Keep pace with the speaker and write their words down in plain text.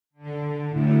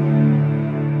On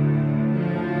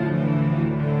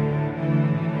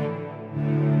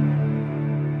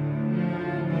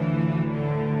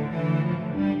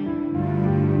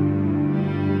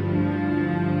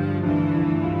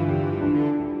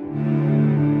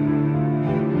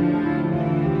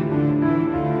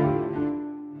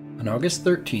August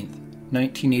 13th,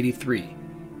 1983,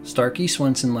 Starkey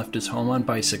Swenson left his home on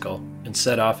bicycle and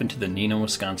set off into the Neenah,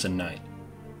 Wisconsin night.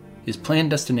 His planned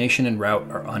destination and route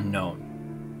are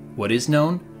unknown. What is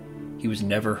known? He was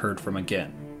never heard from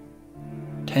again.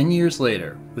 10 years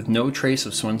later, with no trace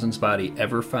of Swenson's body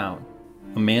ever found,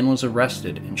 a man was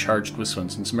arrested and charged with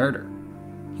Swenson's murder.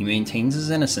 He maintains his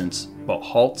innocence, but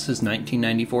halts his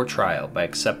 1994 trial by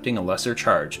accepting a lesser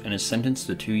charge and is sentenced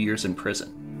to 2 years in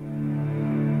prison.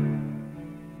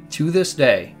 To this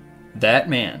day, that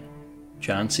man,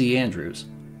 John C. Andrews,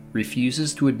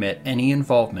 refuses to admit any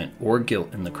involvement or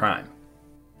guilt in the crime.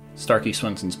 Starkey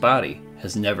Swenson's body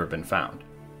has never been found.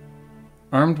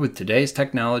 Armed with today's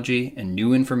technology and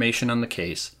new information on the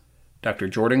case, Dr.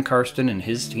 Jordan Karsten and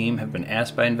his team have been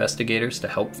asked by investigators to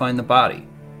help find the body,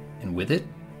 and with it,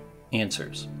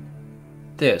 answers.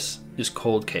 This is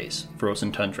Cold Case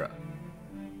Frozen Tundra.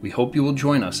 We hope you will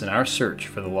join us in our search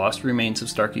for the lost remains of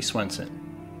Starkey Swenson,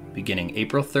 beginning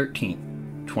April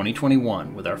 13th,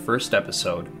 2021 with our first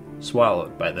episode,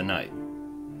 Swallowed by the Night.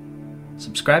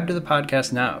 Subscribe to the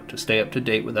podcast now to stay up to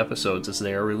date with episodes as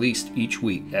they are released each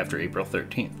week after April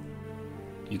 13th.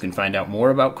 You can find out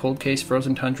more about Cold Case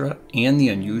Frozen Tundra and the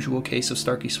unusual case of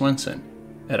Starkey Swenson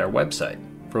at our website,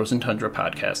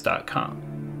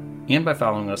 frozentundrapodcast.com, and by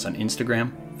following us on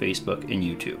Instagram, Facebook, and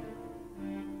YouTube.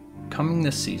 Coming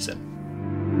this season.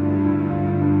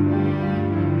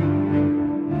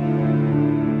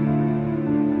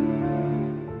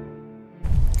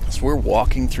 We're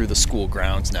walking through the school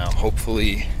grounds now,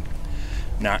 hopefully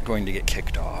not going to get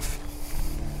kicked off.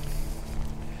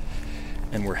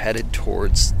 And we're headed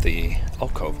towards the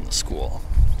alcove in the school.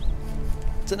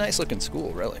 It's a nice looking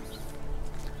school, really.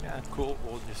 Yeah, cool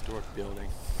old historic building.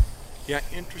 Yeah,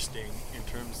 interesting in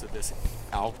terms of this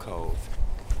alcove.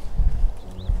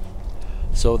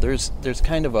 So there's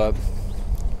kind of a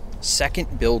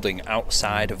second building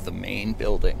outside of the main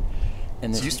building.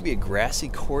 And there used to be a grassy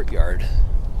courtyard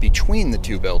between the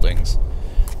two buildings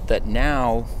that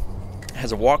now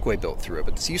has a walkway built through it,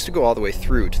 but this used to go all the way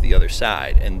through to the other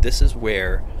side, and this is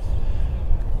where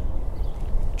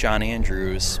John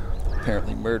Andrews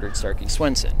apparently murdered Starkey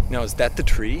Swenson. Now, is that the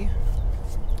tree?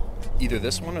 Either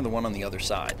this one or the one on the other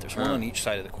side. There's one on each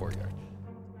side of the courtyard.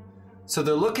 So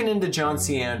they're looking into John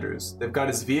C. Andrews. They've got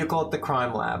his vehicle at the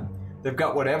crime lab. They've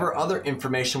got whatever other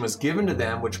information was given to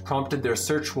them which prompted their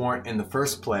search warrant in the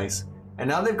first place. And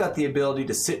now they've got the ability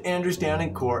to sit Andrews down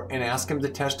in court and ask him to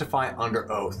testify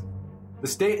under oath. The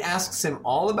state asks him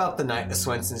all about the night of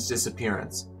Swenson's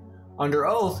disappearance. Under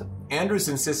oath, Andrews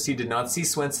insists he did not see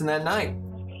Swenson that night.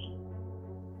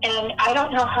 And I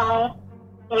don't know how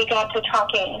we got to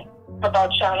talking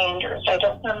about John Andrews. I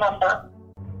don't remember.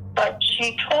 But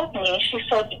she told me, she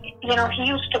said, he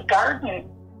used to garden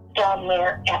down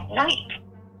there at night.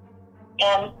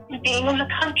 And being in the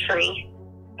country,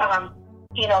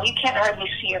 you can't hardly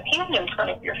see your hand in front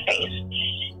of your face.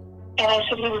 And I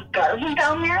said, he was gardening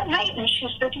down there at night? And she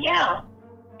said, yeah.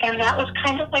 And that was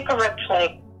kind of like a red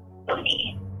flag for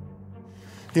me.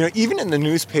 Even in the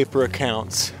newspaper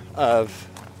accounts of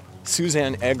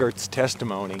Suzanne Eggert's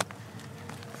testimony,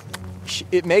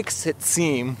 it makes it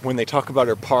seem, when they talk about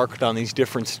her parked on these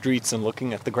different streets and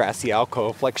looking at the grassy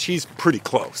alcove, like she's pretty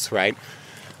close, right?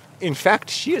 In fact,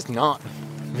 she is not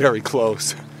very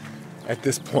close at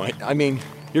this point. I mean,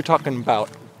 you're talking about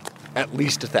at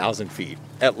least 1,000 feet.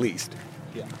 At least.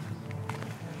 Yeah.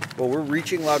 Well, we're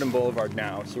reaching Loudon Boulevard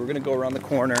now, so we're going to go around the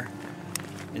corner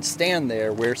and stand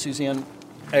there where Suzanne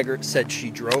Eggert said she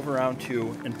drove around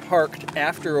to and parked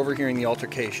after overhearing the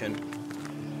altercation.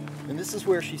 And this is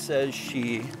where she says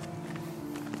she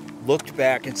looked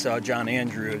back and saw John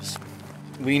Andrews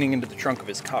leaning into the trunk of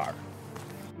his car.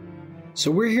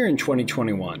 So we're here in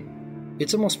 2021.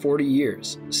 It's almost 40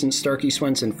 years since Starkey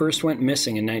Swenson first went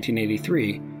missing in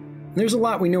 1983, and there's a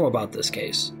lot we know about this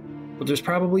case, but there's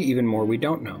probably even more we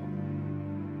don't know.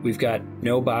 We've got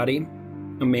no body,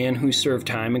 a man who served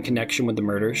time in connection with the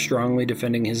murder, strongly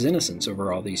defending his innocence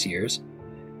over all these years,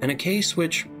 and a case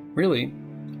which, really,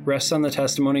 rests on the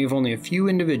testimony of only a few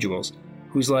individuals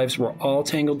whose lives were all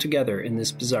tangled together in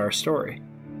this bizarre story.